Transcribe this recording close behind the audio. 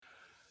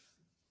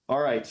All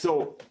right,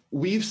 so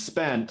we've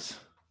spent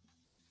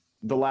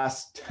the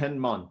last 10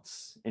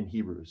 months in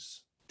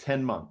Hebrews.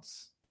 10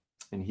 months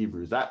in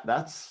Hebrews.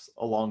 That's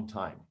a long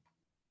time.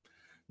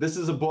 This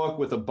is a book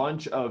with a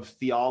bunch of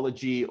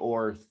theology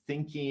or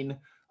thinking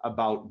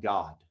about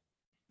God.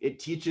 It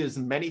teaches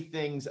many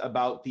things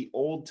about the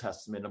Old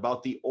Testament,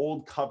 about the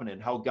Old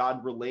Covenant, how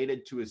God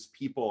related to his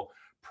people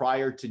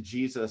prior to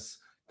Jesus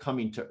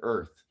coming to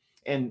earth.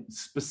 And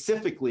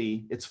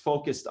specifically, it's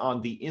focused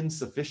on the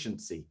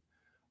insufficiency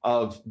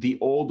of the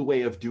old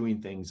way of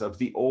doing things, of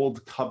the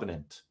Old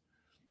Covenant.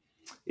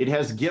 It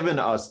has given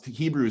us,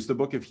 the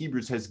book of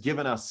Hebrews has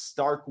given us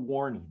stark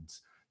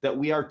warnings that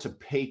we are to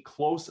pay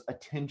close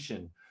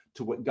attention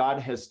to what God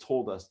has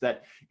told us,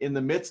 that in the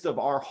midst of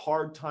our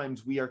hard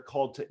times, we are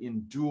called to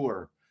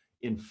endure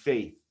in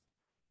faith.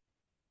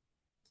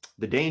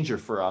 The danger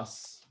for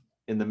us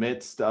in the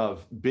midst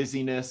of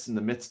busyness, in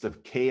the midst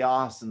of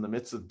chaos, in the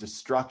midst of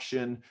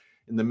destruction,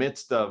 in the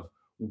midst of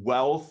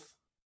wealth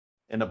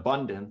and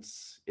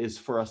abundance is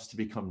for us to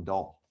become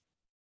dull,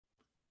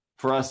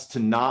 for us to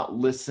not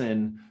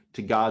listen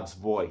to God's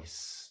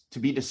voice, to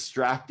be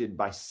distracted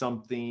by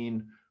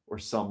something or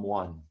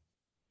someone,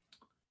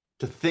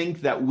 to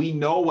think that we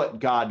know what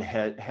God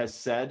has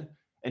said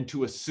and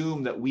to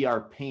assume that we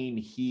are paying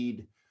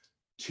heed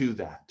to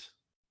that.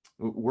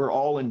 We're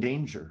all in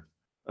danger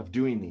of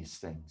doing these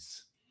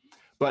things.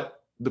 But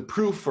the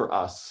proof for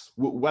us,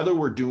 whether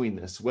we're doing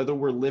this, whether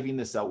we're living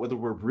this out, whether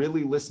we're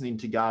really listening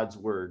to God's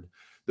word,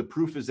 the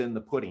proof is in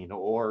the pudding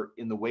or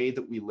in the way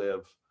that we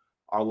live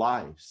our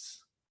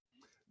lives.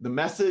 The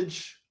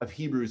message of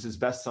Hebrews is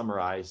best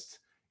summarized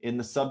in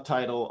the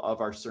subtitle of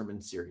our sermon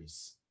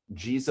series,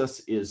 Jesus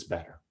is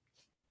better.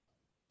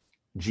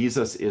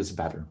 Jesus is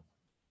better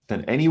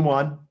than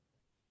anyone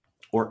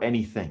or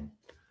anything.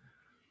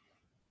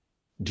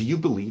 Do you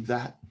believe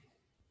that?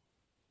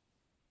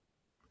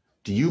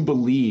 Do you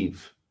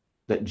believe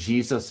that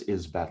Jesus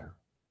is better?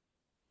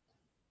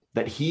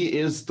 That he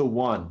is the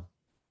one,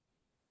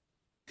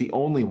 the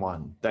only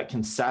one that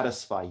can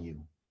satisfy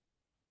you?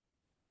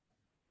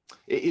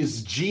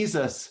 Is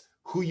Jesus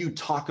who you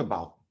talk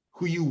about,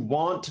 who you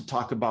want to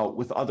talk about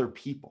with other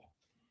people?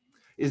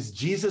 Is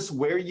Jesus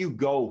where you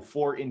go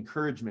for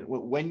encouragement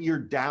when you're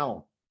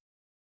down,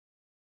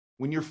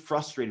 when you're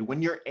frustrated,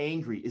 when you're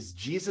angry? Is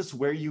Jesus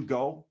where you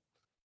go?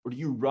 Or do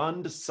you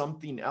run to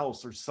something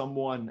else or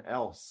someone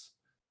else?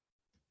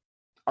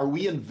 Are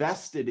we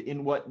invested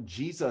in what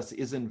Jesus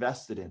is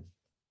invested in?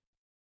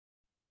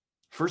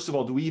 First of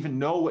all, do we even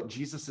know what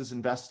Jesus is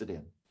invested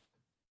in?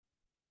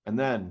 And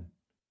then,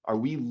 are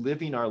we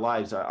living our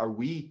lives? Are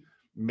we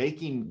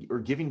making or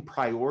giving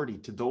priority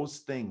to those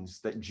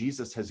things that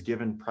Jesus has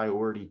given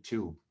priority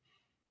to?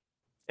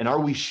 And are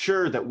we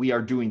sure that we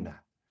are doing that?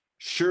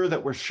 Sure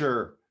that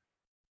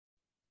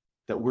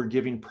we're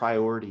giving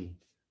priority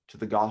to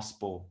the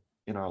gospel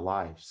in our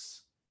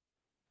lives?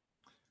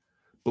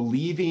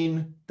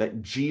 Believing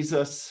that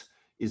Jesus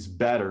is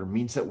better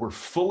means that we're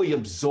fully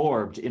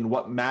absorbed in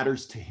what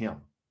matters to him,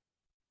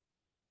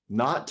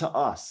 not to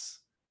us.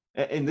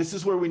 And this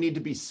is where we need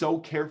to be so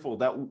careful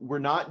that we're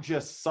not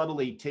just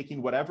subtly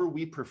taking whatever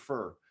we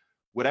prefer,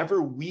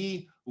 whatever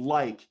we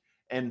like,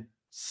 and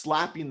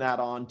slapping that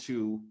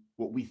onto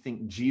what we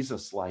think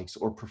Jesus likes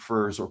or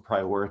prefers or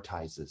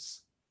prioritizes.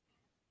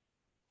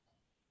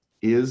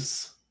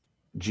 Is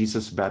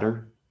Jesus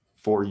better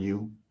for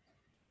you?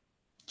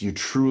 Do you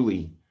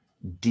truly,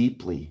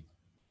 deeply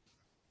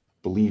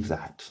believe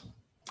that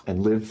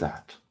and live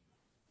that?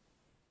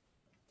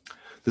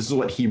 This is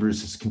what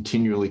Hebrews has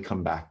continually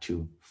come back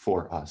to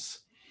for us.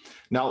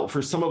 Now,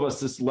 for some of us,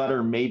 this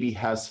letter maybe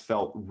has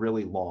felt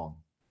really long.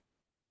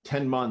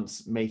 10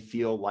 months may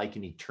feel like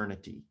an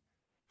eternity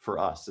for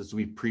us as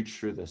we preach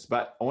through this.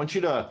 But I want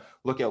you to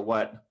look at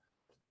what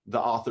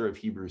the author of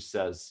Hebrews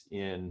says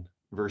in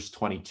verse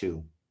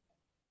 22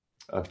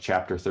 of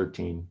chapter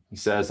 13. He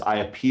says, I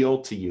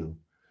appeal to you,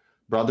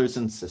 brothers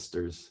and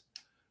sisters,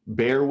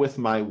 bear with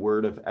my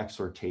word of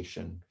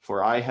exhortation,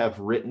 for I have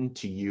written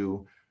to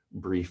you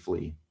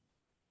briefly.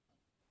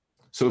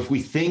 So if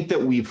we think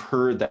that we've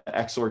heard the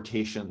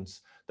exhortations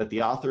that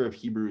the author of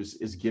Hebrews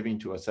is giving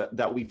to us,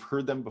 that we've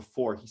heard them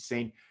before, he's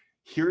saying,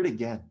 hear it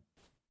again.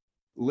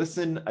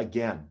 Listen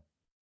again.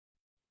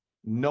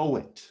 Know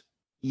it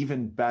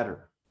even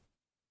better.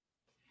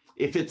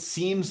 If it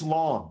seems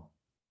long,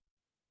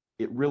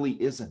 it really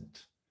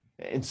isn't.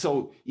 And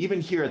so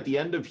even here at the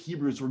end of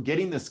Hebrews, we're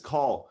getting this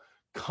call,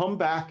 come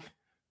back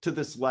to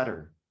this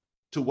letter,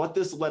 to what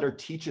this letter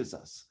teaches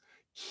us.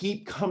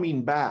 Keep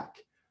coming back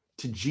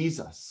to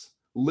Jesus.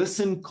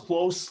 Listen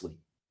closely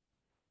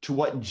to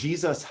what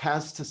Jesus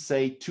has to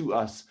say to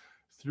us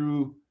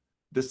through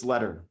this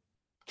letter,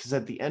 because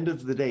at the end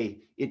of the day,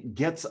 it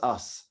gets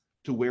us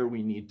to where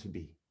we need to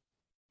be.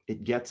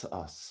 It gets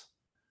us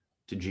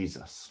to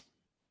Jesus.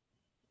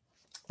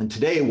 And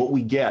today, what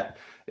we get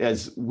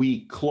as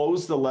we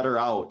close the letter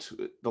out,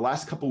 the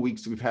last couple of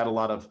weeks, we've had a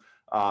lot of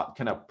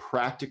kind of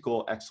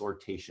practical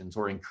exhortations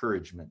or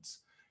encouragements.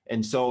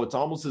 And so it's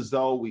almost as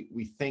though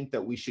we think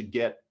that we should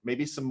get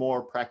maybe some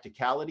more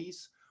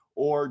practicalities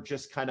or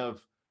just kind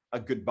of a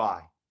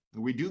goodbye.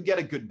 We do get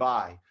a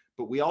goodbye,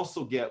 but we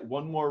also get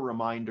one more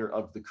reminder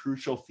of the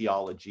crucial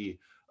theology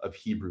of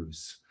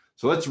Hebrews.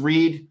 So let's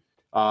read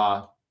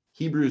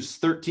Hebrews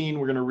 13.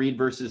 We're going to read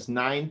verses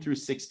 9 through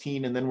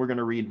 16, and then we're going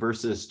to read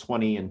verses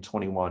 20 and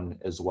 21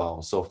 as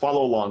well. So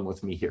follow along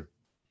with me here.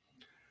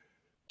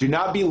 Do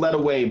not be led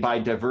away by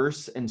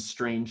diverse and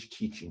strange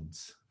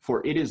teachings,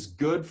 for it is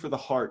good for the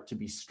heart to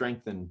be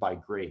strengthened by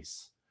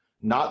grace,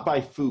 not by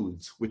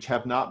foods which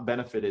have not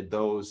benefited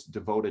those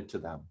devoted to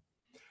them.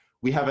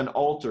 We have an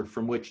altar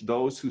from which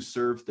those who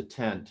serve the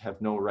tent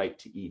have no right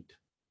to eat.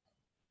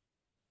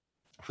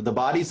 For the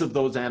bodies of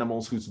those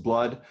animals whose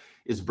blood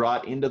is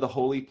brought into the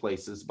holy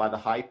places by the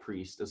high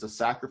priest as a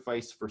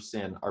sacrifice for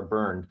sin are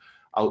burned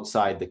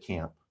outside the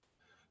camp.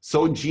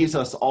 So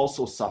Jesus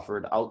also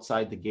suffered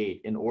outside the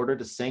gate in order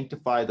to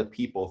sanctify the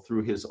people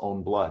through his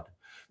own blood.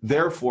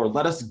 Therefore,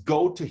 let us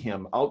go to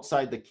him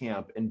outside the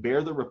camp and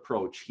bear the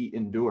reproach he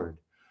endured.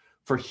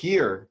 For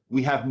here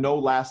we have no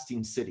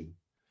lasting city,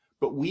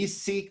 but we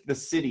seek the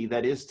city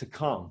that is to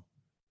come.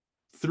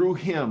 Through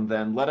him,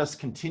 then, let us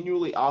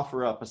continually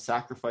offer up a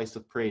sacrifice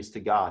of praise to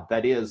God,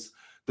 that is,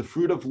 the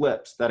fruit of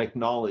lips that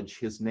acknowledge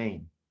his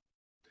name.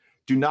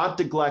 Do not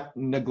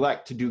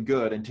neglect to do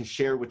good and to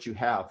share what you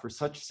have, for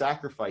such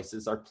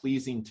sacrifices are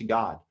pleasing to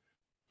God.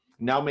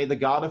 Now may the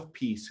God of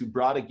peace, who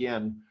brought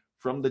again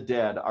from the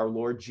dead our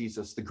Lord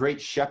Jesus, the great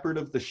shepherd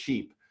of the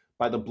sheep,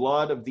 by the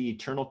blood of the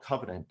eternal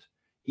covenant,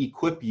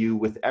 equip you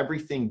with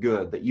everything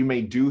good, that you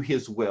may do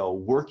his will,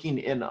 working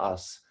in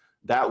us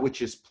that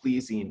which is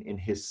pleasing in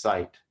his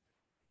sight,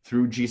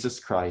 through Jesus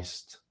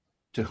Christ,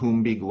 to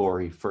whom be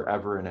glory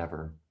forever and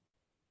ever.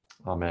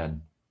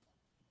 Amen.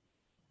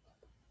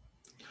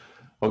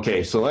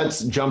 Okay, so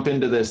let's jump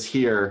into this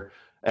here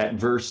at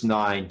verse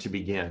 9 to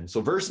begin.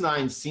 So verse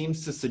 9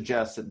 seems to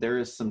suggest that there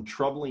is some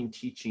troubling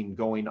teaching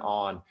going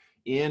on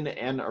in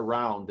and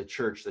around the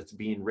church that's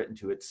being written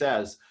to. It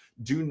says,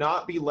 do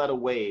not be led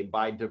away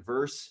by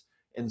diverse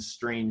and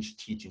strange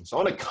teaching. So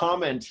I want to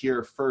comment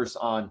here first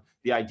on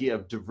the idea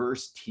of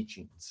diverse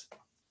teachings.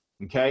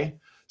 Okay,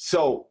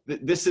 so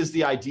this is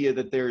the idea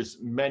that there's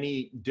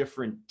many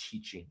different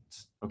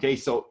teachings. Okay,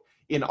 so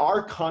in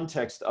our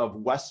context of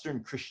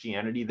Western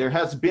Christianity, there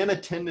has been a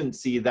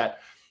tendency that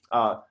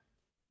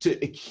to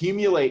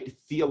accumulate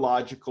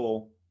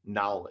theological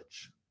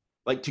knowledge,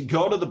 like to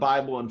go to the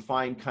Bible and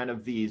find kind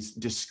of these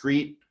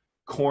discrete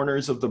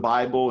corners of the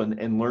Bible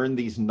and learn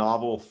these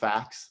novel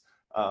facts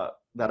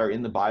that are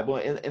in the Bible.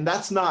 And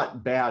that's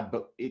not bad,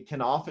 but it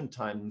can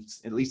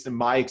oftentimes, at least in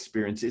my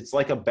experience, it's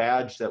like a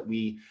badge that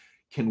we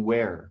can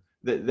wear,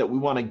 that we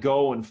want to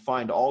go and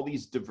find all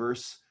these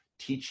diverse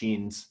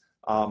teachings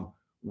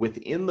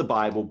within the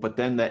Bible, but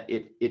then that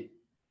it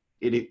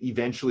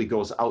eventually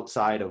goes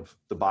outside of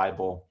the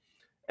Bible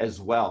as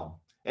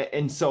well.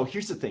 And so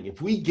here's the thing: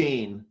 if we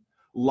gain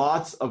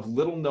lots of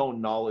little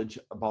known knowledge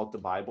about the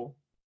Bible,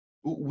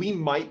 we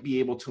might be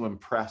able to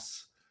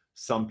impress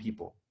some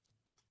people.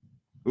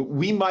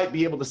 We might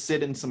be able to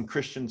sit in some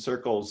Christian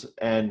circles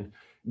and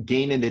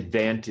gain an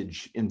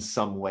advantage in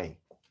some way.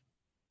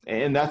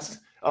 And that's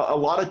a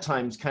lot of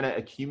times kind of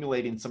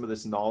accumulating some of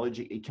this knowledge.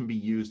 It can be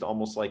used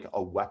almost like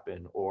a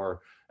weapon or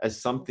as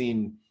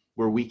something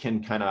where we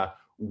can kind of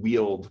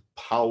wield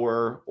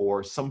power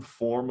or some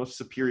form of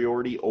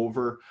superiority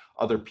over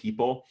other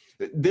people.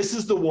 This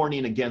is the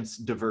warning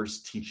against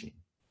diverse teaching.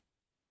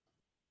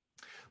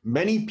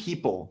 Many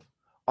people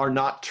are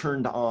not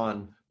turned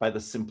on by the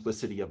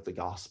simplicity of the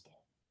gospel.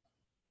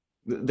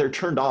 They're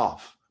turned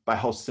off by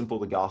how simple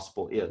the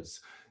gospel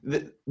is.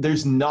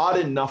 There's not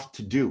enough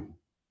to do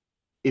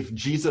if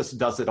Jesus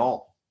does it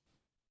all.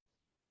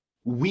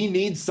 We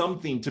need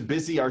something to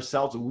busy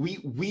ourselves.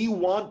 We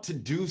want to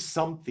do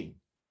something.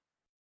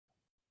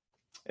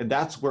 And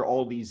that's where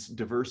all these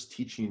diverse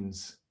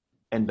teachings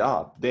end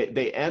up.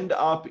 They end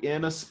up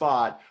in a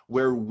spot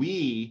where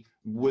we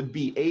would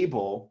be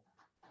able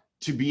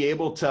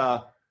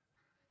to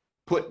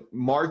put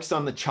marks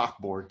on the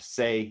chalkboard to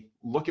say,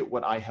 look at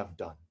what I have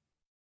done.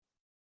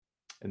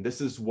 And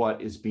this is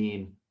what is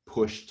being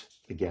pushed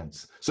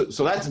against.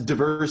 So that's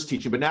diverse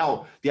teaching. But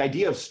now the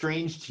idea of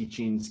strange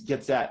teachings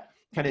gets at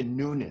kind of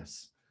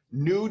newness.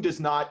 New does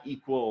not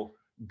equal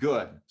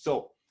good.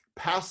 So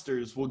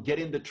pastors will get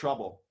into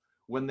trouble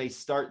when they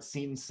start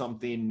seeing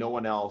something no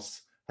one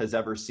else has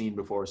ever seen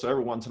before. So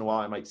every once in a while,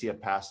 I might see a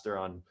pastor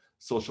on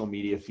social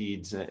media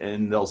feeds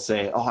and they'll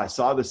say, oh, I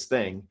saw this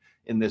thing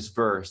in this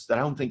verse that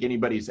I don't think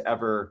anybody's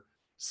ever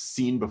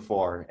seen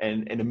before.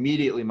 And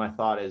immediately my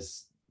thought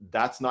is,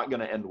 that's not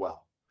going to end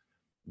well.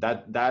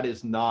 That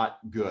is not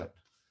good.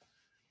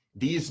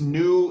 These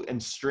new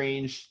and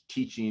strange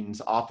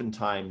teachings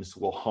oftentimes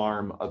will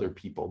harm other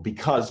people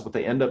because what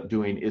they end up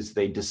doing is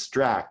they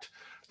distract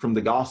from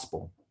the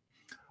gospel.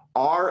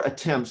 Our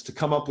attempts to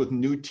come up with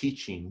new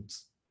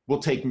teachings will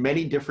take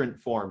many different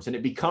forms, and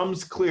it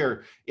becomes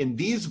clear in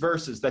these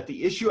verses that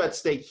the issue at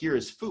stake here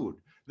is food.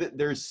 That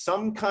there's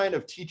some kind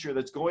of teacher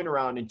that's going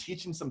around and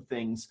teaching some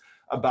things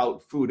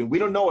about food, and we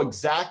don't know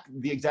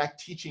the exact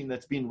teaching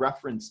that's being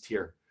referenced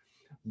here,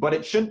 but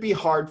it shouldn't be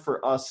hard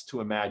for us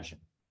to imagine.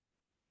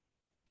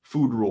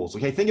 food rules.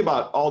 Okay, think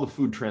about all the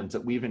food trends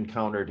that we've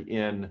encountered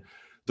in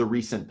the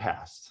recent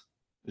past.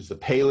 There's the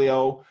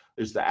paleo,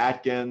 there's the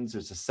Atkins,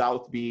 there's the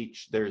South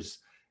Beach, there's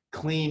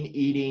clean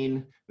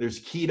eating,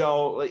 there's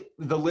keto. Like,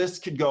 the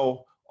list could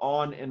go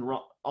on and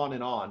on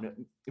and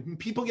on.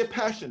 People get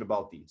passionate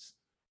about these.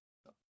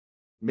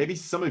 Maybe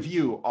some of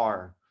you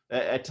are.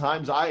 At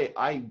times,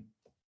 I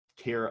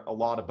care a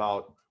lot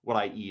about what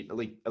I eat,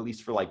 at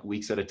least for like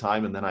weeks at a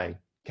time, and then I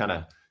kind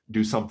of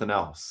do something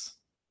else.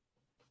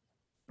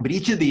 But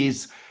each of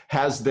these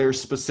has their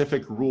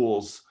specific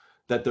rules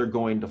that they're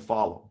going to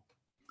follow.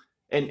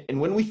 And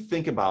when we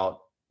think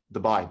about the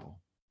Bible,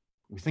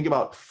 we think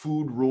about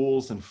food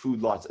rules and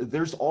food laws.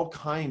 There's all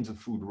kinds of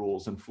food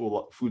rules and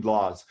food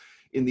laws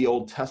in the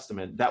Old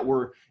Testament that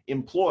were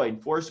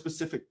employed for a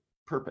specific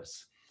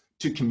purpose,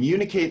 to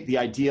communicate the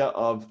idea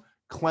of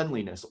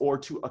cleanliness or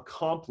to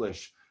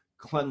accomplish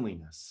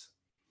cleanliness.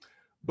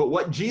 But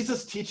what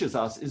Jesus teaches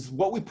us is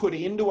what we put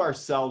into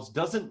ourselves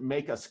doesn't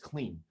make us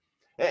clean.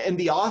 And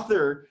the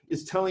author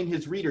is telling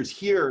his readers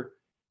here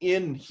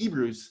in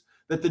Hebrews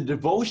that the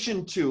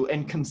devotion to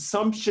and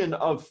consumption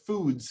of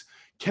foods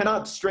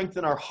cannot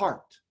strengthen our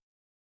heart.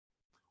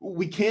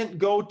 We can't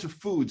go to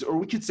foods, or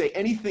we could say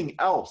anything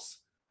else,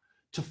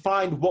 to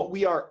find what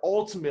we are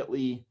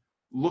ultimately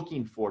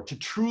looking for, to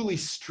truly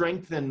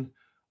strengthen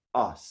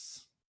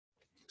us.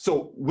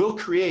 So we'll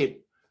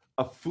create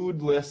a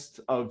food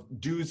list of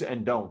do's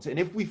and don'ts. And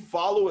if we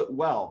follow it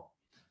well,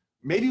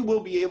 maybe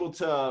we'll be able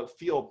to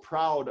feel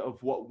proud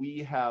of what we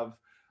have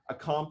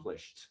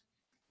accomplished.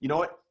 You know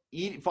what?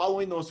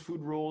 Following those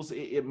food rules,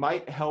 it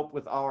might help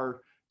with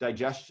our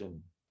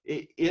digestion.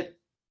 It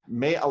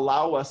may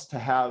allow us to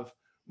have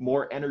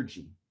more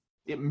energy.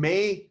 It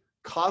may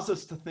cause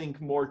us to think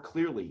more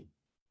clearly,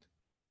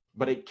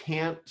 but it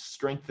can't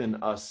strengthen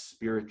us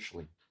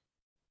spiritually.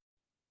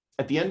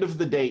 At the end of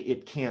the day,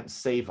 it can't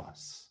save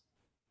us.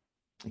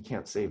 It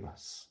can't save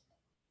us.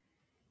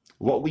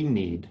 What we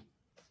need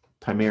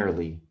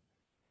primarily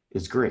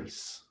is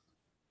grace.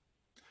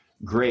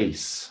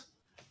 Grace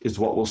is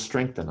what will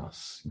strengthen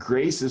us.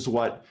 Grace is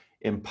what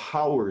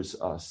empowers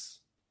us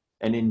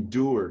and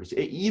endures,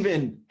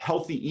 even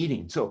healthy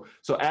eating. So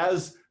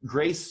as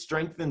grace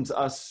strengthens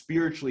us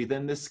spiritually,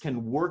 then this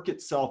can work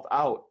itself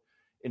out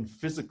in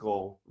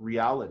physical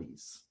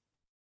realities.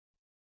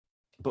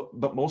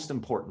 But most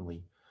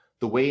importantly,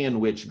 the way in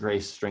which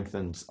grace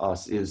strengthens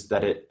us is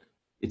that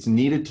it's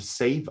needed to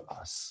save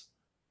us,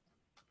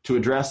 to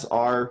address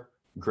our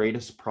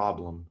greatest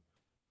problem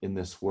in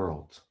this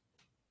world.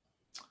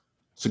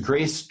 So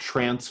grace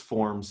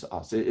transforms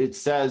us. It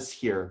says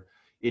here,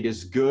 it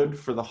is good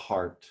for the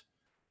heart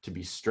to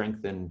be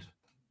strengthened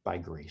by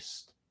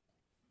grace.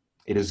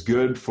 It is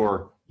good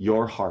for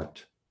your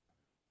heart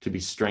to be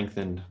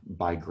strengthened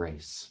by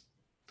grace.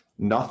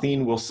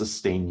 Nothing will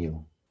sustain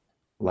you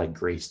like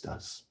grace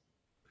does.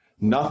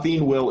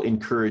 Nothing will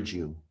encourage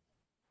you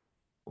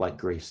like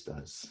grace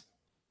does.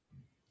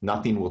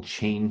 Nothing will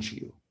change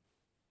you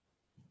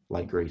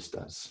like grace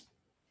does.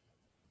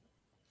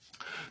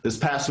 This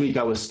past week,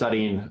 I was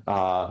studying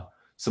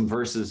some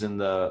verses in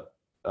the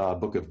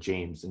book of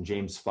James, in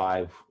James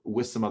 5,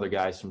 with some other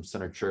guys from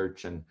Center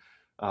Church. And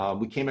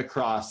we came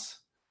across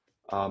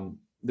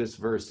this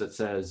verse that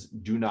says,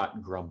 "Do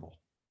not grumble.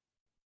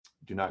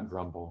 Do not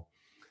grumble."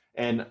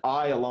 And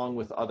I, along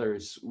with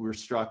others, were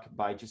struck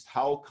by just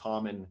how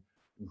common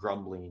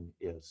grumbling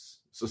is.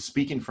 So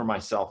speaking for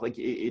myself, like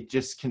it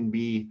just can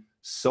be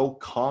so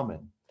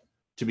common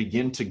to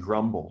begin to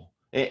grumble.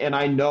 And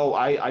I know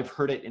I've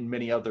heard it in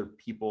many other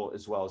people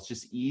as well. It's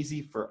just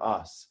easy for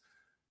us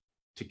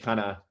to kind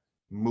of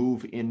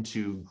move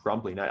into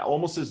grumbling,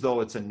 almost as though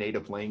it's a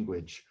native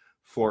language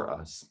for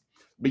us.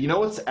 But you know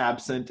what's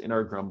absent in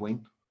our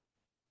grumbling?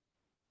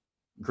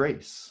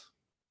 Grace.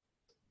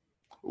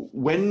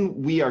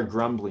 When we are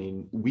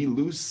grumbling, we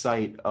lose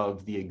sight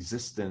of the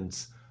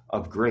existence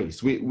of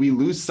grace. We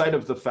lose sight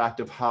of the fact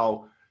of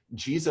how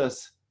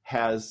Jesus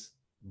has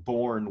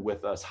borne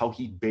with us, how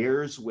he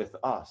bears with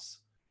us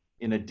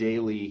in a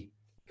daily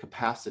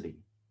capacity.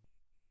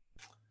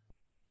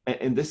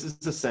 And this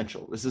is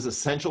essential. This is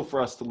essential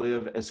for us to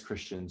live as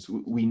Christians.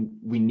 We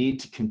need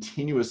to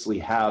continuously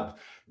have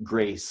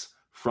grace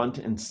front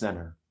and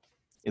center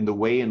in the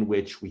way in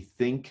which we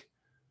think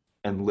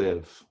and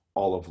live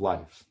all of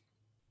life.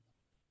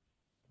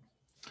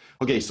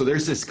 Okay, so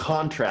there's this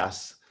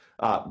contrast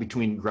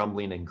between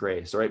grumbling and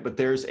grace, all right? But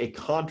there's a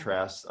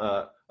contrast,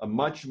 a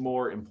much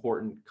more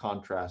important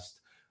contrast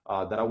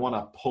that I want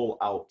to pull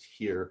out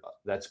here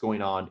that's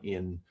going on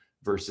in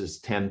verses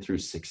 10 through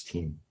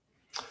 16.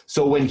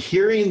 So when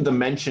hearing the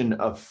mention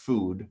of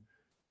food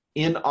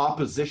in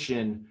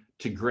opposition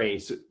to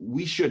grace,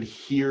 we should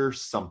hear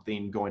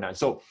something going on.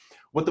 So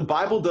what the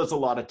Bible does a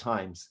lot of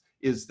times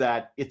is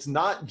that it's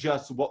not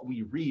just what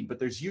we read, but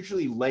there's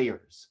usually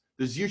layers.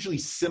 There's usually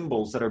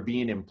symbols that are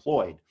being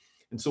employed.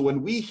 And so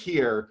when we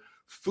hear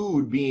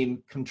food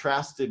being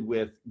contrasted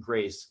with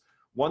grace,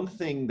 one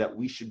thing that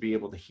we should be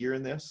able to hear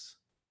in this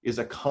is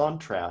a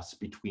contrast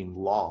between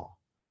law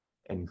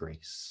and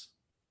grace.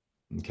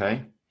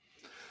 Okay?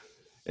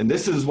 And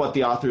this is what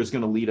the author is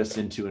going to lead us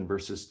into in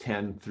verses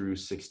 10 through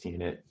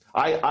 16.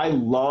 I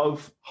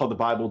love how the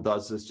Bible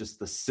does this, just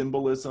the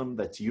symbolism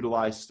that's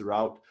utilized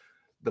throughout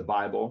the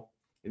Bible.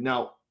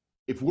 Now,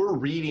 if we're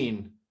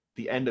reading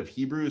the end of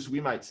Hebrews, we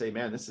might say,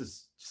 man,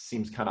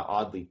 seems kind of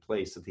oddly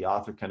placed, that the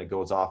author kind of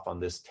goes off on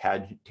this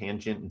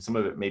tangent, and some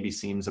of it maybe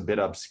seems a bit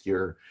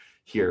obscure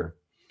here.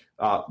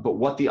 But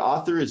what the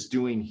author is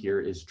doing here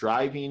is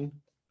driving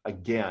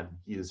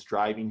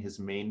his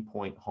main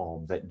point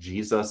home, that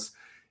Jesus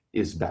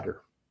is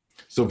better.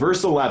 So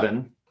verse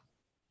 11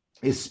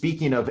 is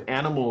speaking of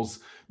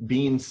animals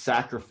being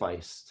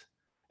sacrificed,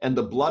 and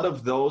the blood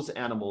of those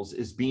animals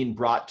is being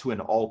brought to an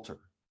altar,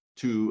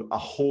 to a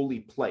holy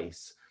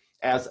place,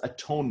 as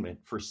atonement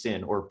for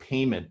sin, or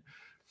payment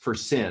for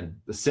sin,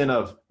 the sin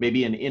of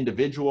maybe an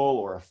individual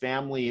or a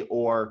family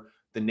or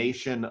the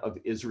nation of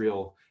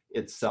Israel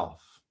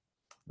itself.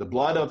 The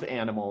blood of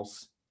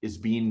animals is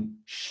being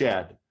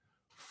shed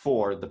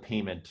for the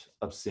payment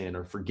of sin,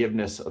 or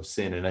forgiveness of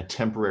sin, in a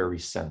temporary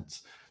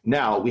sense.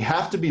 Now, we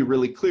have to be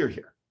really clear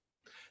here.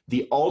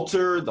 The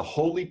altar, the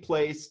holy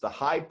place, the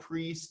high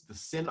priest, the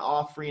sin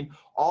offering,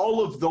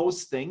 all of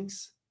those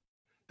things,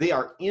 they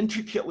are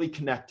intricately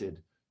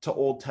connected to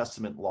Old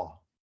Testament law.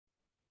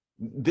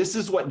 This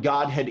is what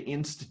God had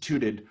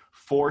instituted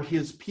for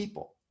his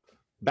people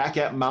back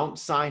at Mount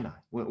Sinai,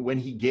 when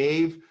he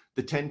gave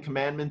the Ten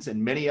Commandments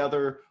and many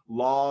other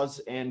laws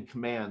and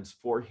commands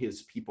for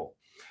his people.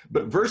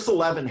 But verse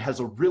 11 has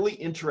a really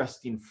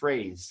interesting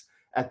phrase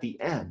at the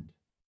end.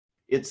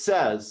 It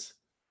says,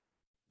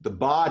 the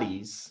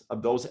bodies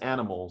of those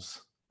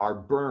animals are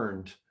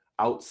burned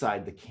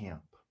outside the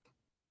camp.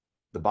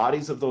 The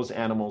bodies of those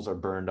animals are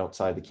burned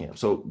outside the camp.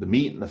 So the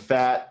meat and the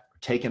fat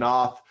are taken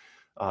off.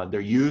 They're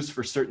used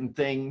for certain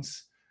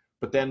things.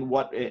 But then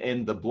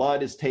and the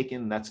blood is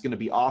taken, that's going to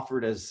be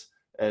offered as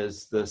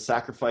the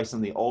sacrifice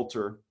on the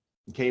altar.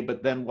 Okay,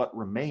 but then what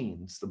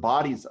remains, the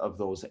bodies of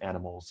those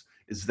animals,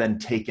 is then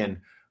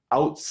taken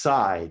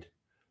outside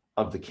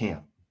of the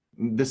camp.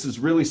 This is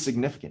really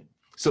significant.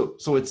 So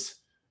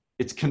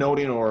it's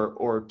connoting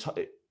or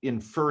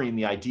inferring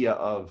the idea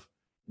of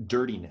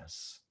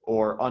dirtiness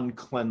or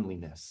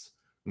uncleanliness.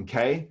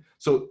 Okay,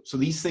 so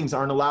these things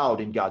aren't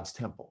allowed in God's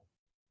temple.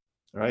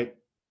 All right,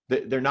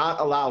 they're not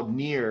allowed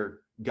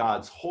near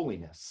God's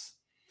holiness.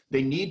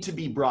 They need to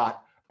be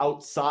brought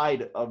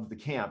outside of the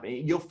camp.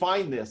 And you'll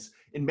find this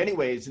in many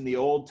ways in the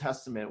Old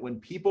Testament,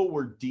 when people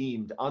were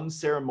deemed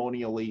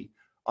unceremonially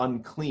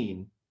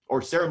unclean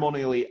or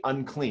ceremonially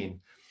unclean,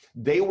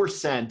 they were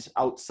sent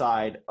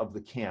outside of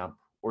the camp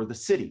or the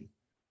city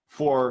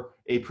for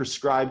a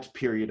prescribed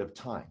period of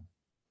time.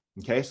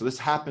 Okay, so this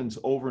happens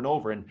over and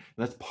over, and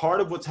that's part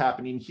of what's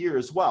happening here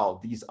as well.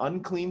 These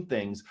unclean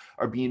things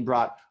are being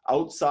brought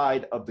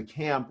outside of the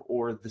camp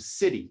or the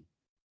city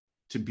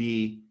to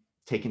be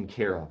taken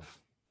care of.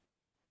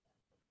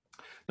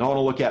 Now I want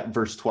to look at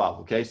verse 12,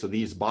 okay? So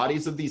these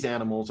bodies of these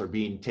animals are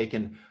being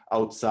taken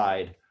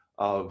outside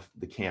of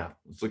the camp.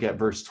 Let's look at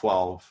verse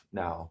 12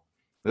 now.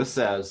 This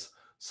says,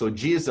 so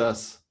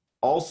Jesus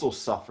also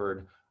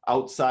suffered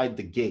outside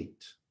the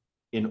gate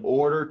in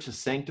order to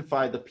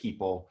sanctify the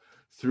people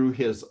through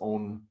his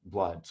own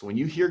blood. So when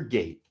you hear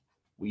gate,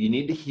 what you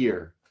need to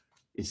hear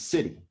is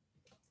city,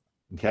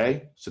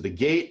 okay? So the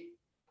gate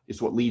is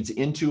what leads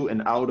into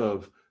and out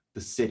of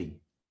the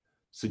city.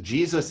 So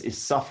Jesus is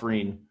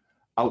suffering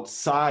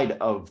outside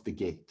of the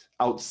gate,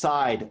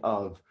 outside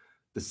of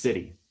the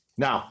city.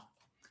 Now,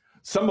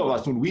 some of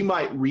us, when we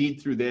might read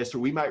through this, or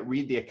we might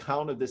read the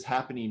account of this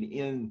happening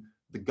in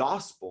the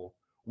gospel,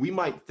 we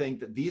might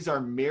think that these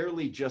are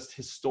merely just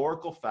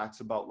historical facts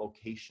about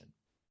location.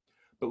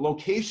 But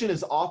location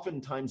is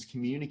oftentimes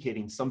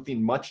communicating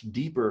something much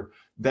deeper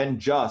than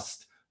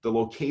just the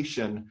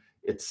location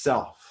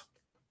itself.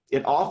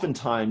 It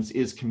oftentimes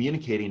is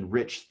communicating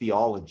rich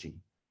theology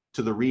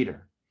to the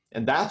reader.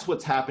 And that's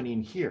what's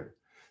happening here.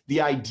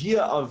 The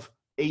idea of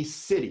a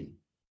city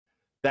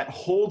that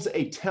holds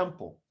a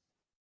temple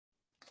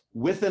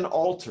with an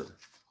altar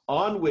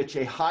on which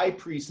a high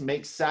priest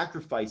makes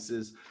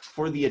sacrifices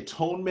for the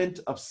atonement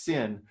of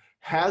sin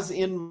has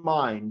in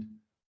mind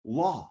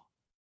law.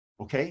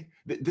 Okay?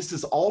 This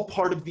is all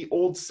part of the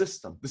old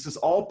system. This is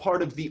all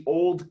part of the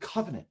old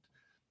covenant.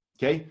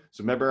 Okay?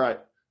 So remember,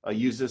 I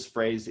use this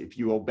phrase, if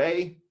you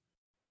obey,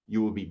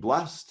 you will be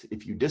blessed.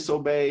 If you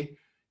disobey,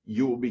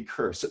 you will be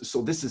cursed.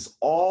 So this is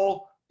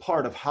all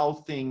part of how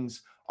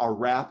things are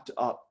wrapped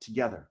up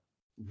together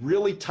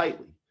really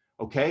tightly.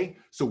 Okay?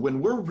 So when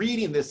we're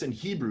reading this in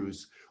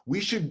Hebrews, we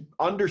should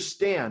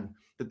understand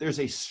that there's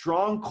a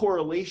strong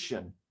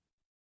correlation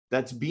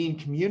that's being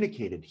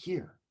communicated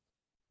here.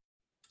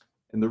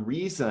 And the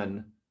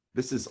reason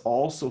this is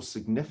also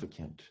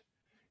significant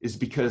is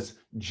because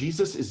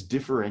Jesus is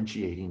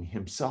differentiating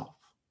himself.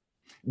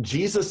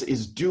 Jesus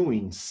is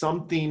doing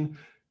something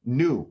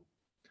new.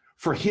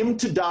 For him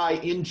to die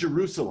in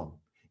Jerusalem,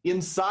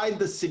 inside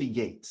the city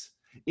gates,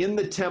 in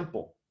the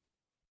temple,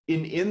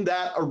 in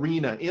that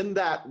arena, in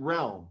that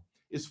realm,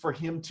 is for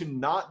him to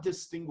not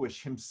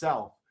distinguish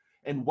himself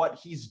and what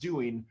he's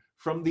doing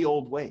from the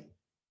old way.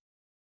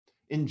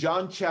 in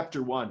John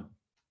chapter 1,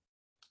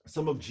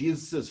 some of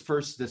Jesus's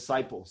first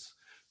disciples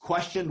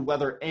questioned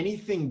whether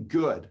anything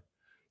good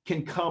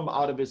can come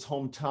out of his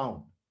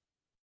hometown.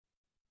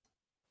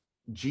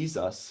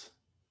 Jesus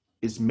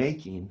is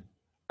making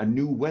a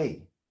new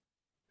way.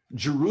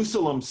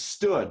 Jerusalem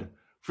stood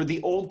for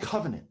the old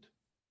covenant,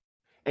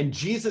 and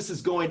Jesus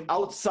is going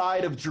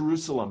outside of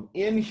Jerusalem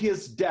in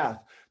his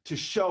death to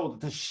show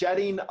that the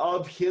shedding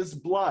of his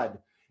blood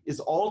is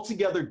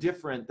altogether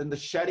different than the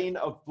shedding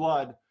of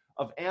blood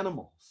of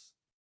animals.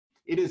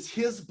 It is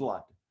his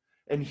blood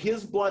and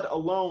his blood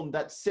alone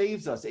that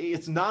saves us.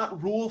 It's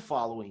not rule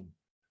following,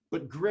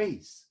 but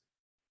grace.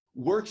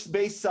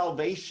 Works-based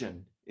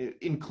salvation,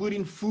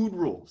 including food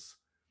rules,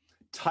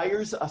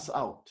 tires us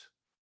out.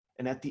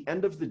 And at the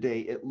end of the day,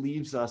 it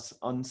leaves us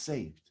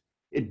unsaved.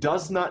 It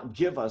does not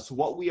give us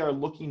what we are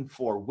looking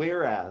for,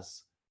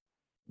 whereas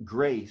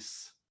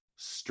grace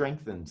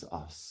strengthens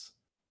us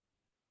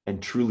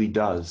and truly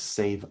does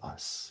save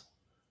us.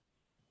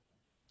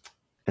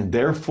 And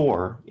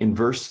therefore, in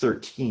verse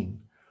 13,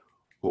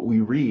 what we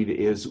read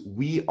is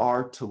we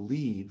are to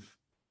leave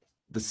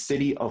the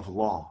city of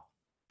law,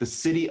 the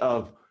city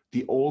of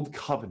the old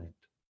covenant,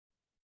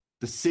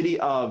 the city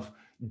of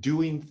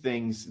doing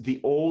things the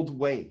old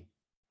way,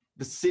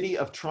 the city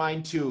of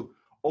trying to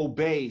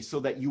obey so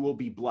that you will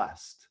be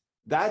blessed.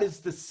 That is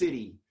the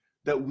city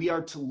that we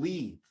are to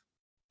leave.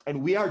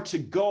 And we are to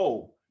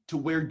go to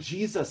where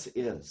Jesus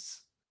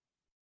is,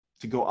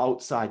 to go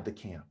outside the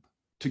camp,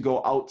 to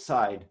go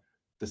outside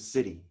the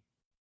city,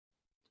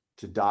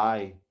 to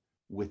die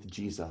with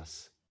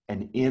Jesus,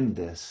 and in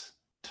this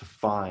to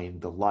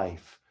find the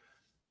life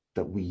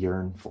that we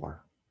yearn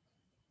for.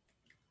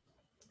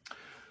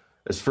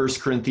 As 1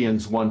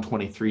 Corinthians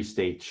 1:23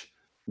 states,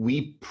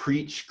 we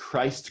preach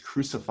Christ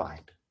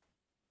crucified.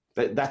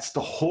 That's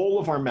the whole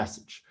of our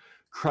message.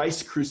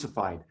 Christ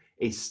crucified,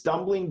 a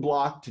stumbling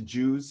block to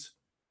Jews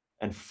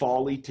and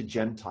folly to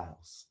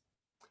Gentiles.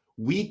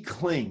 We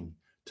cling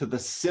to the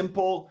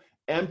simple,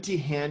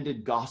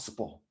 empty-handed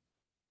gospel.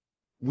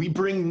 We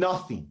bring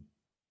nothing.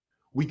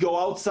 We go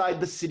outside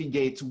the city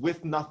gates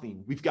with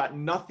nothing. We've got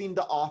nothing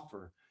to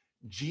offer.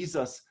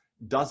 Jesus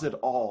does it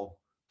all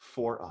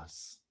for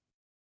us.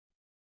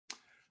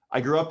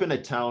 I grew up in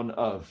a town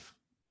of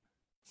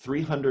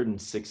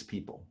 306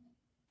 people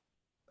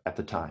at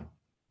the time.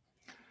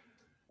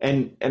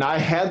 And I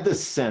had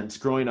this sense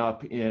growing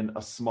up in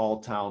a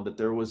small town that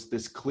there was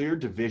this clear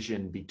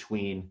division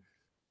between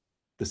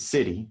the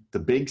city, the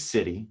big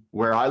city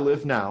where I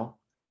live now,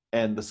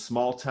 and the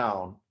small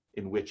town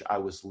in which I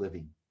was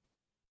living.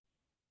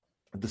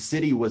 The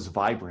city was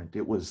vibrant.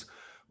 It was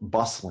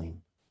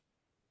bustling.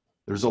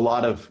 There's a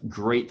lot of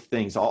great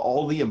things.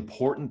 All the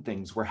important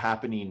things were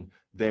happening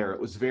there.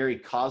 It was very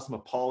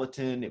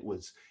cosmopolitan. It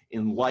was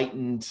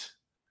enlightened.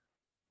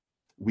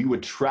 We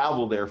would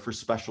travel there for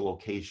special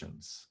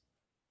occasions.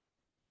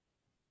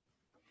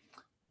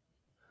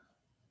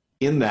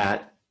 In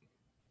that,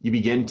 you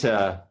begin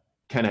to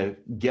kind of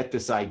get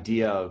this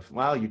idea of,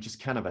 well, you're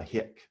just kind of a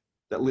hick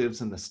that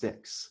lives in the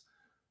sticks.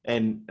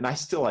 And I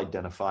still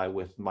identify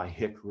with my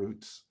hick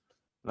roots,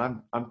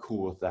 and I'm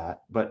cool with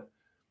that. But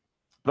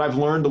I've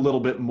learned a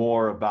little bit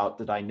more about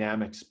the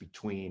dynamics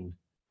between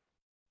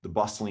the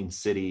bustling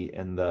city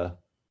and the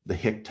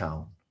hick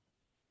town.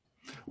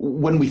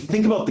 When we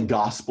think about the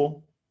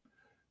gospel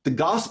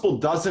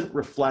doesn't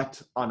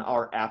reflect on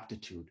our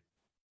aptitude.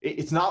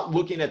 It's not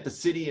looking at the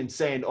city and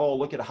saying, oh,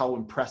 look at how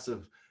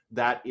impressive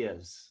that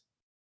is.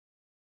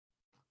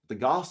 What the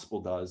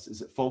gospel does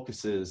is it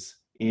focuses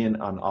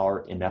in on our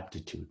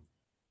ineptitude.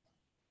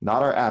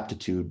 Not our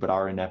aptitude, but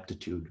our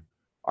ineptitude,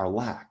 our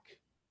lack,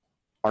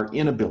 our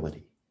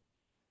inability.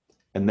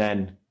 And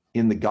then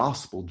in the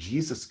gospel,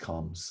 Jesus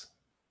comes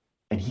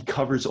and he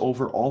covers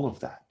over all of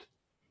that.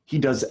 He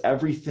does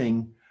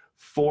everything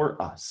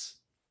for us.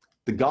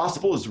 The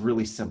gospel is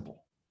really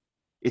simple.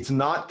 It's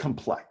not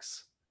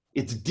complex.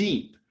 It's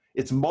deep.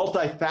 It's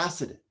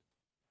multifaceted.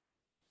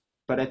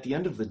 But at the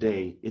end of the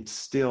day, it's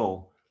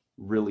still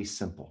really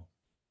simple.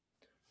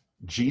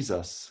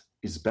 Jesus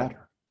is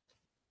better.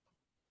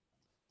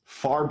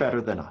 Far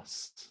better than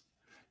us.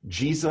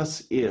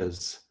 Jesus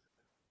is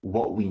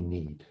what we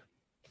need.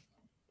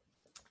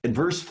 In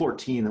verse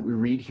 14 that we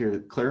read here,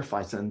 it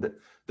clarifies then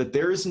that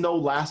there is no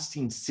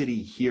lasting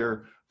city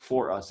here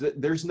for us.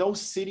 There's no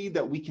city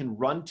that we can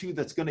run to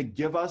that's going to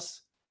give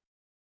us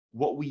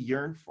what we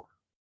yearn for.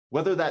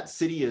 Whether that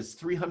city is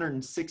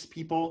 306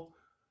 people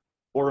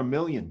or 1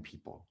 million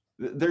people.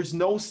 There's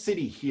no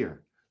city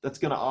here that's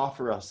going to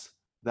offer us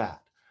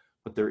that.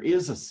 But there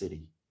is a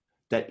city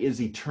that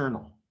is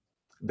eternal,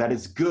 that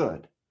is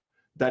good,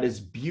 that is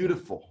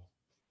beautiful.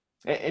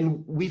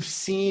 And we've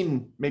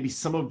seen maybe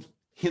some of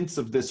hints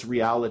of this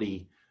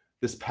reality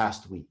this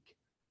past week.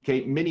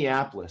 Okay,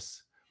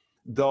 Minneapolis,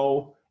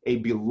 though a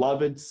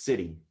beloved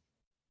city,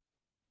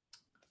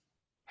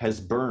 has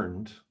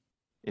burned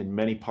in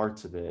many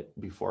parts of it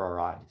before our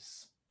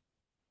eyes.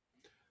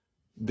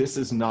 This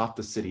is not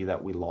the city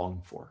that we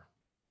long for.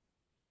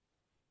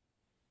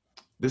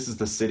 This is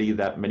the city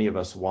that many of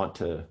us want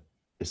to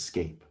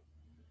escape.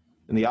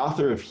 And the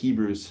author of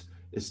Hebrews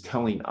is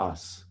telling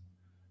us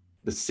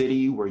the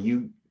city where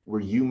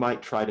you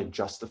might try to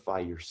justify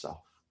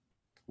yourself,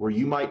 where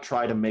you might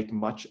try to make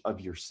much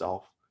of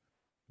yourself,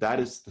 that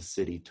is the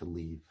city to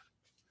leave.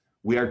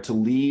 We are to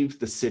leave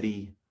the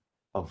city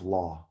of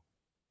law,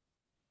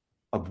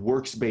 of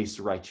works-based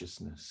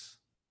righteousness.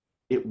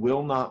 It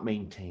will not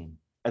maintain.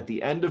 At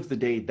the end of the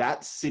day,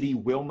 that city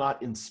will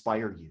not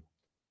inspire you.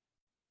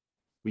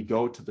 We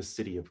go to the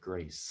city of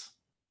grace.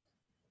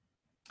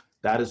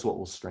 That is what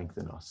will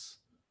strengthen us.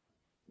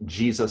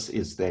 Jesus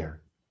is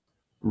there,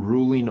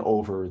 ruling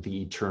over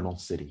the eternal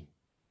city.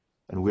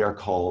 And we are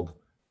called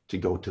to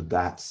go to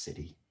that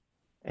city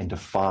and to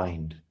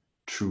find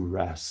true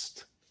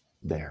rest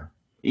there.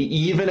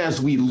 Even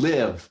as we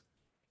live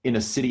in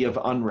a city of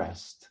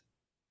unrest,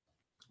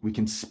 we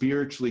can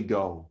spiritually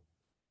go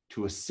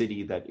to a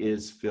city that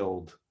is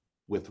filled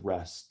with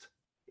rest,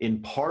 in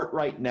part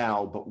right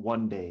now, but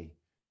one day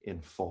in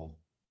full.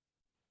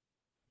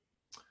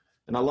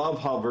 And I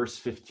love how verse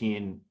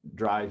 15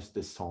 drives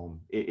this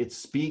home. It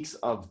speaks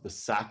of the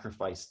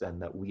sacrifice then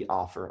that we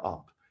offer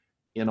up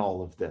in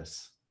all of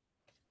this.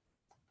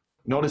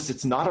 Notice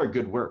it's not our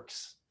good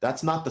works.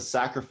 That's not the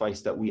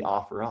sacrifice that we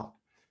offer up.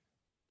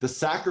 The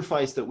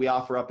sacrifice that we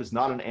offer up is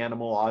not an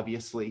animal,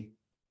 obviously.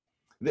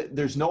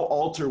 There's no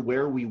altar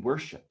where we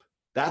worship.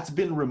 That's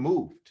been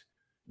removed.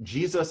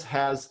 Jesus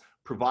has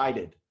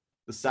provided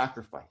the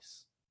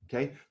sacrifice.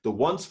 Okay? The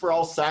once for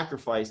all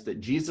sacrifice that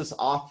Jesus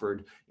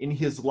offered in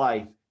his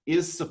life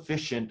is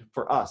sufficient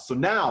for us. So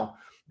now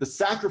the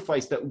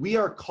sacrifice that we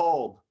are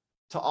called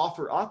to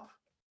offer up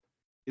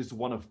is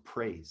one of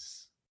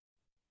praise.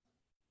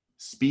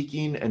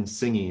 Speaking and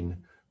singing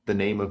the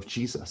name of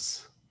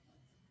Jesus.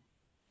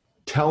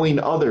 Telling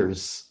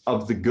others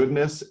of the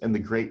goodness and the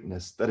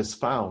greatness that is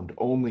found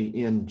only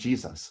in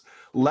Jesus.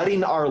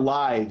 Letting our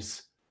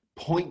lives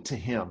point to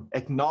him,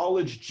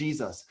 acknowledge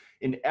Jesus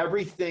in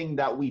everything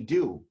that we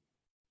do.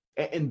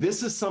 And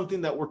this is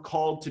something that we're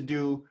called to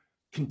do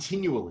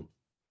continually.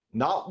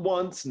 Not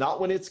once,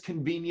 not when it's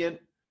convenient,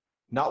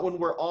 not when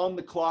we're on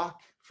the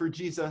clock for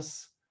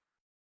Jesus.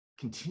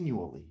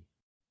 Continually,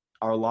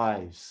 our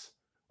lives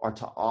are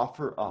to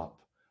offer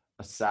up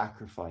a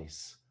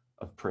sacrifice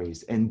of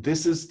praise. And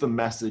this is the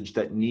message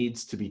that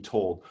needs to be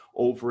told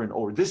over and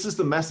over. This is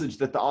the message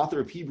that the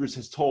author of Hebrews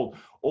has told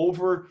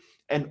over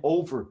and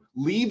over.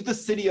 Leave the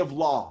city of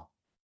law.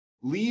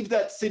 Leave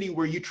that city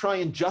where you try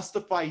and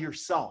justify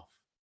yourself.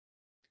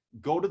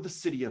 Go to the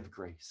city of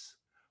grace.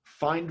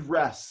 Find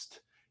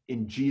rest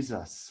in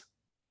Jesus.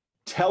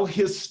 Tell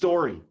his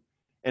story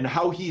and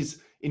how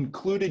he's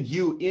included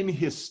you in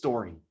his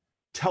story.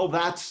 Tell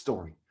that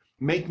story.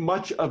 Make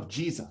much of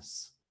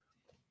Jesus.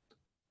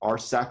 Our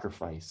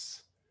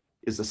sacrifice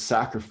is a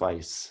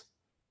sacrifice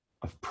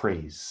of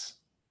praise,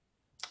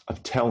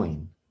 of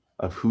telling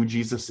of who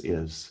Jesus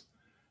is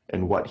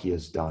and what he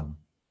has done.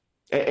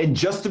 And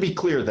just to be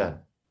clear then,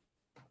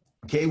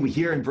 okay, we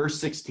hear in verse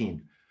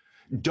 16,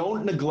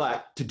 don't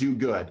neglect to do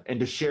good and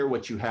to share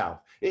what you have.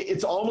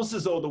 It's almost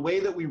as though the way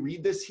that we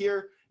read this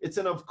here, it's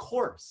an of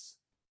course.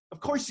 Of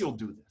course you'll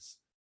do this.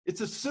 It's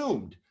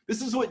assumed.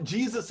 This is what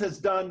Jesus has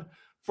done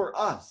for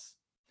us.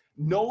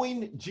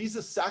 Knowing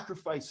Jesus'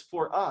 sacrifice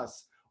for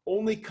us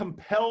only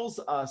compels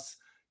us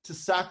to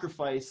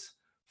sacrifice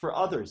for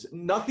others.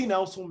 Nothing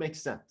else will make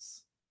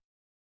sense.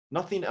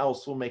 Nothing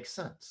else will make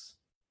sense.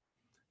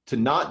 To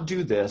not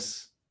do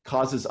this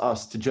causes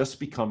us to just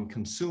become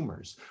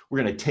consumers.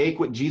 We're going to take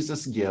what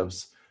Jesus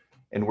gives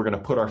and we're going to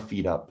put our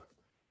feet up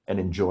and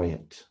enjoy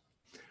it.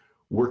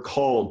 We're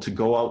called to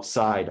go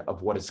outside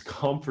of what is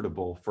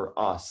comfortable for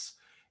us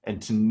and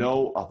to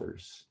know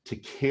others, to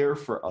care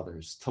for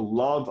others, to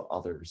love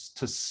others,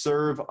 to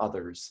serve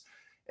others,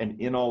 and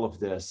in all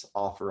of this,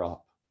 offer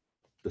up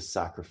the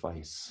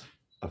sacrifice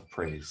of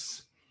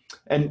praise.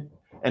 And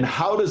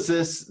how does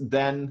this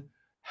then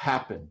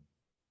happen?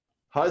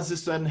 How does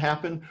this then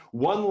happen?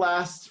 One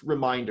last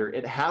reminder,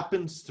 it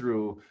happens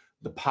through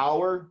the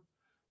power,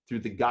 through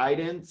the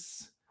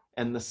guidance,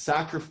 and the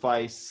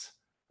sacrifice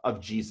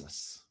of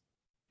Jesus.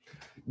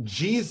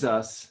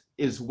 Jesus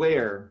is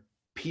where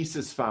peace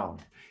is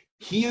found.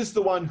 He is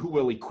the one who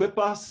will equip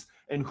us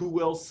and who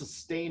will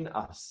sustain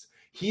us.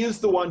 He is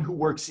the one who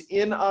works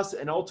in us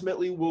and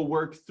ultimately will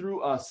work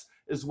through us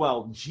as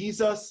well.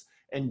 Jesus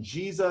and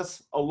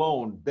Jesus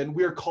alone. Then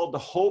we are called to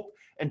hope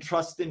and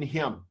trust in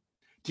him,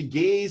 to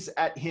gaze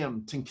at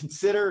him, to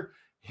consider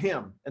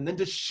him, and then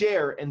to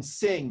share and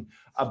sing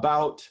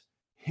about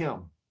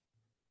him.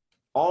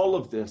 All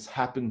of this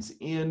happens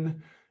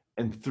in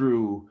and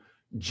through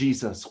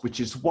Jesus, which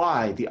is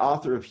why the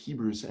author of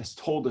Hebrews has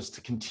told us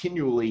to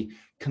continually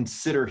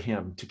consider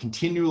him, to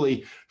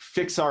continually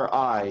fix our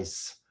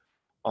eyes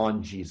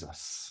on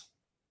Jesus.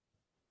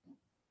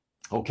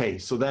 Okay,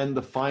 so then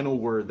the final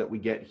word that we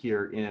get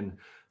here in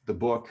the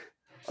book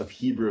of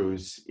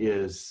Hebrews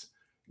is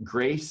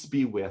grace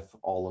be with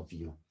all of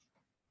you.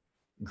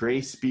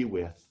 Grace be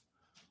with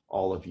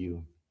all of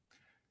you.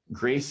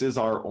 Grace is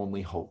our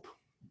only hope.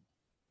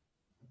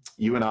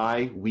 You and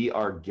I, we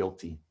are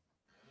guilty.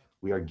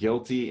 We are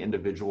guilty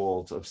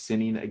individuals of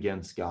sinning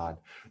against God.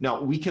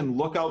 Now, we can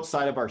look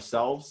outside of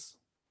ourselves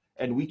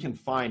and we can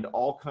find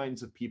all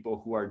kinds of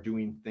people who are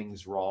doing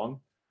things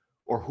wrong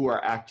or who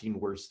are acting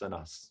worse than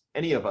us.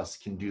 Any of us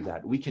can do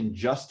that. We can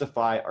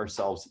justify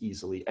ourselves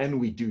easily, and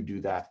we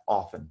do that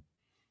often.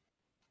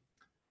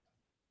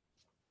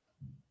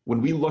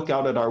 When we look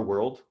out at our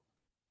world,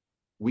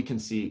 we can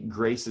see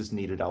grace is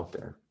needed out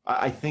there.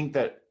 I think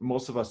that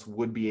most of us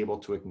would be able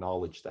to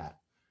acknowledge that.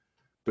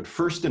 But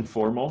first and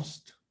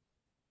foremost,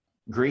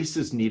 grace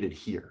is needed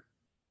here.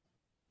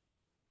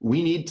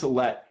 We need to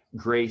let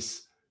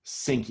grace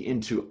sink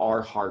into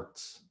our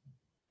hearts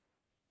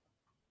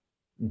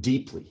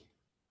deeply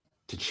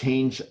to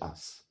change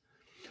us.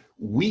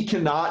 We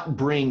cannot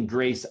bring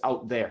grace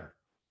out there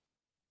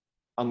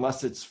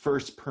unless it's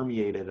first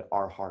permeated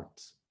our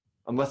hearts,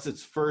 unless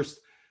it's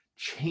first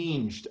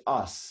changed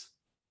us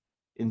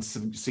in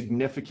some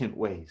significant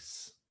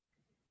ways.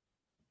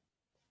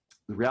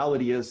 The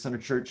reality is, Center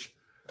Church,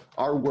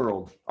 our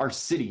world, our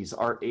cities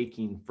are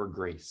aching for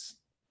grace.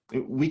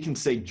 We can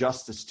say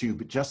justice too,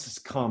 but justice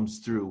comes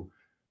through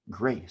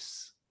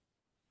grace.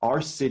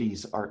 Our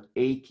cities are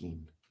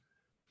aching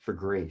for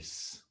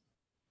grace.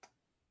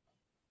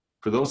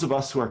 For those of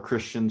us who are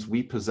Christians,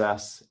 we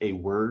possess a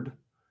word,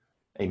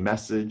 a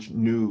message,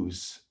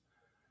 news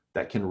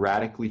that can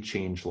radically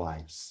change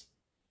lives,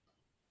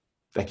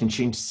 that can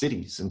change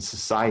cities and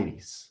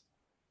societies.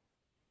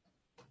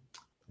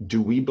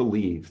 Do we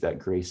believe that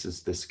grace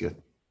is this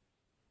good?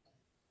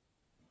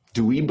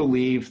 Do we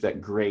believe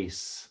that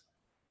grace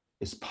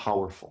is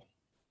powerful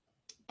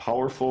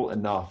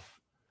enough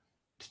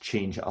to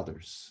change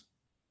others?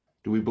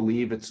 Do we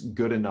believe it's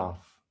good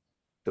enough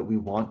that we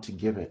want to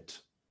give it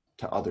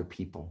to other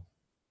people?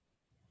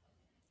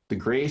 The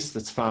grace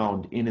that's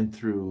found in and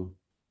through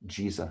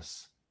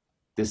Jesus,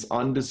 this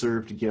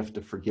undeserved gift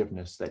of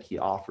forgiveness that he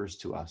offers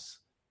to us,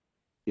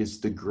 is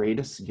the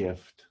greatest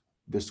gift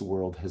this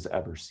world has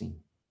ever seen.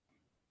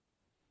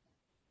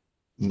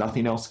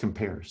 Nothing else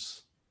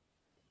compares.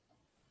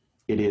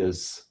 It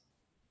is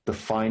the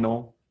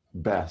final,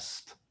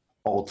 best,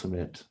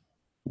 ultimate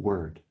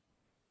word.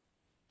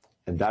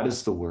 And that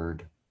is the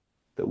word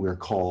that we're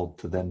called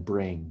to then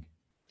bring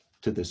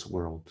to this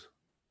world,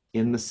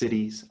 in the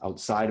cities,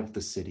 outside of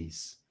the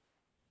cities,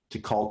 to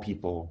call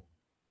people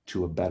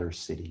to a better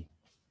city,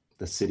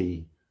 the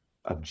city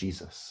of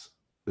Jesus,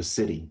 the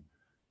city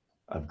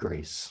of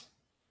grace.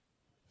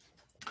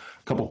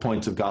 A couple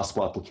points of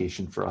gospel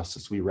application for us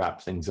as we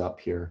wrap things up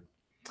here.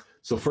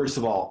 So first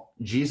of all,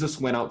 Jesus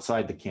went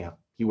outside the camp.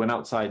 He went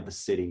outside the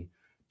city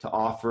to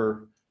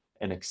offer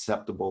an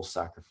acceptable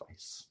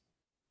sacrifice.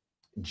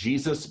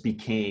 Jesus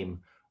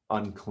became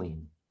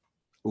unclean.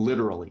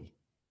 Literally,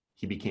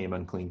 he became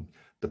unclean.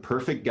 The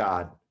perfect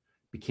God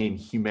became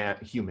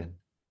human,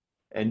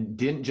 and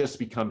didn't just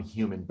become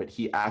human, but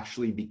he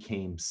actually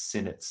became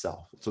sin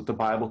itself. That's what the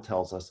Bible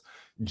tells us.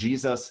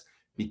 Jesus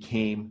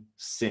became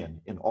sin.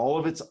 In all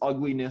of its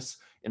ugliness,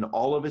 in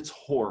all of its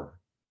horror,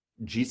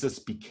 Jesus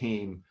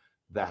became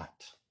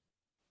that.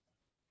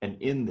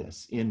 And in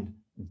this, in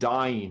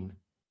dying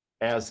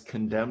as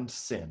condemned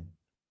sin,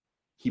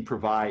 he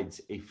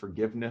provides a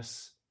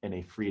forgiveness and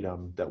a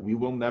freedom that we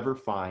will never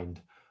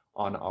find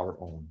on our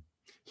own.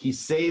 He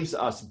saves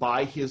us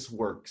by his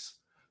works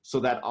so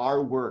that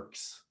our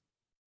works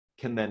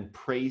can then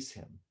praise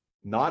him,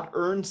 not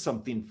earn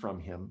something from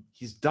him.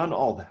 He's done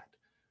all that,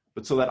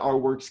 but so that our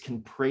works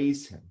can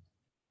praise him.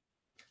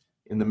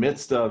 In the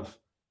midst of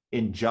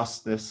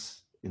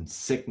injustice, in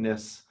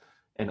sickness,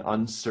 and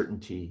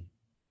uncertainty,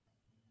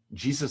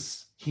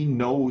 Jesus, he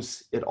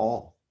knows it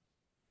all.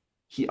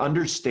 He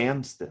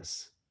understands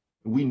this.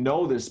 We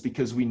know this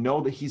because we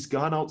know that he's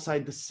gone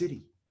outside the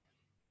city.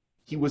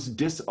 He was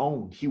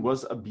disowned. He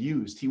was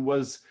abused. He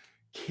was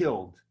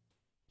killed.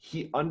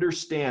 He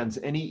understands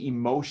any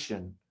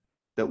emotion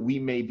that we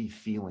may be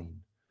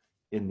feeling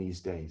in these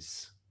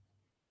days.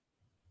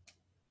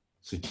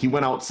 So he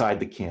went outside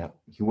the camp.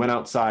 He went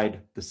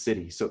outside the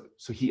city. So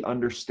he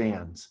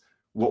understands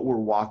what we're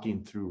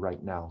walking through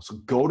right now. So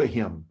go to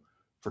him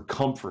for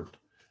comfort,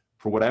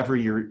 for whatever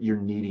you're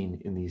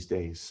needing in these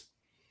days.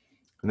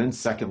 And then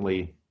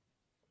secondly,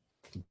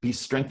 be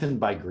strengthened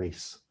by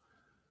grace.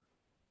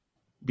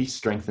 Be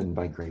strengthened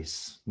by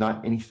grace,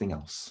 not anything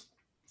else.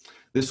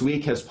 This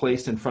week has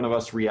placed in front of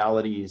us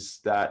realities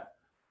that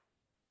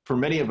for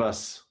many of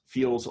us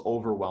feels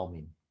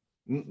overwhelming.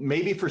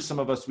 Maybe for some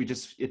of us,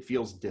 it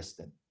feels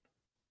distant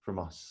from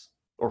us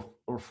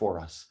or for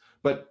us.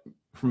 But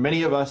for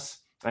many of us,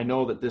 I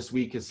know that this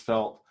week has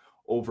felt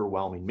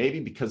overwhelming, maybe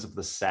because of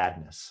the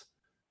sadness.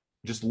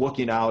 Just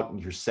looking out and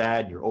you're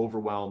sad, you're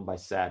overwhelmed by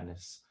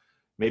sadness.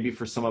 Maybe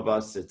for some of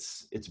us,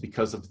 it's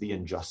because of the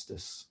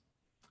injustice.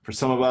 For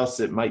some of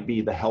us, it might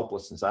be the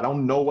helplessness. I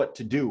don't know what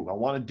to do. I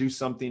want to do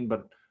something,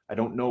 but I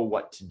don't know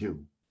what to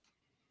do.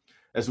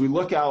 As we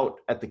look out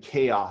at the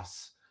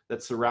chaos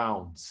that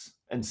surrounds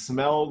and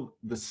smell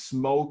the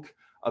smoke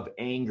of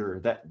anger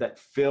that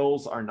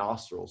fills our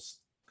nostrils,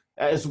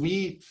 as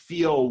we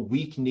feel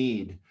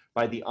weak-kneed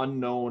by the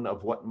unknown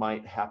of what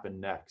might happen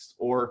next,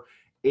 or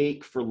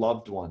ache for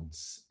loved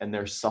ones and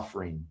their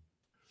suffering,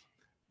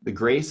 the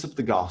grace of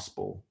the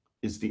gospel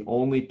is the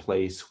only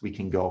place we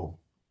can go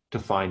to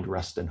find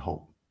rest and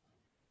hope.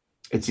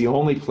 It's the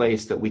only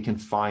place that we can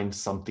find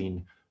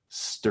something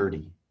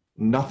sturdy.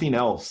 Nothing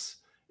else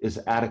is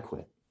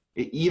adequate.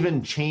 It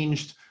even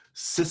changed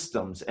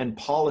systems and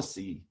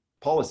policies,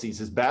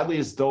 as badly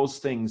as those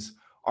things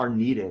are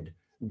needed,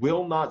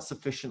 will not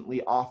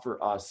sufficiently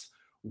offer us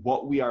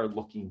what we are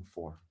looking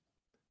for.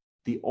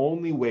 The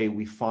only way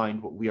we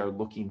find what we are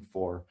looking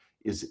for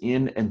is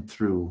in and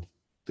through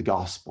the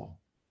gospel.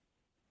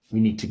 We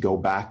need to go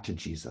back to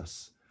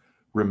Jesus,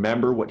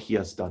 remember what he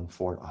has done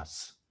for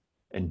us,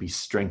 and be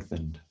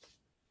strengthened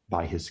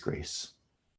by his grace.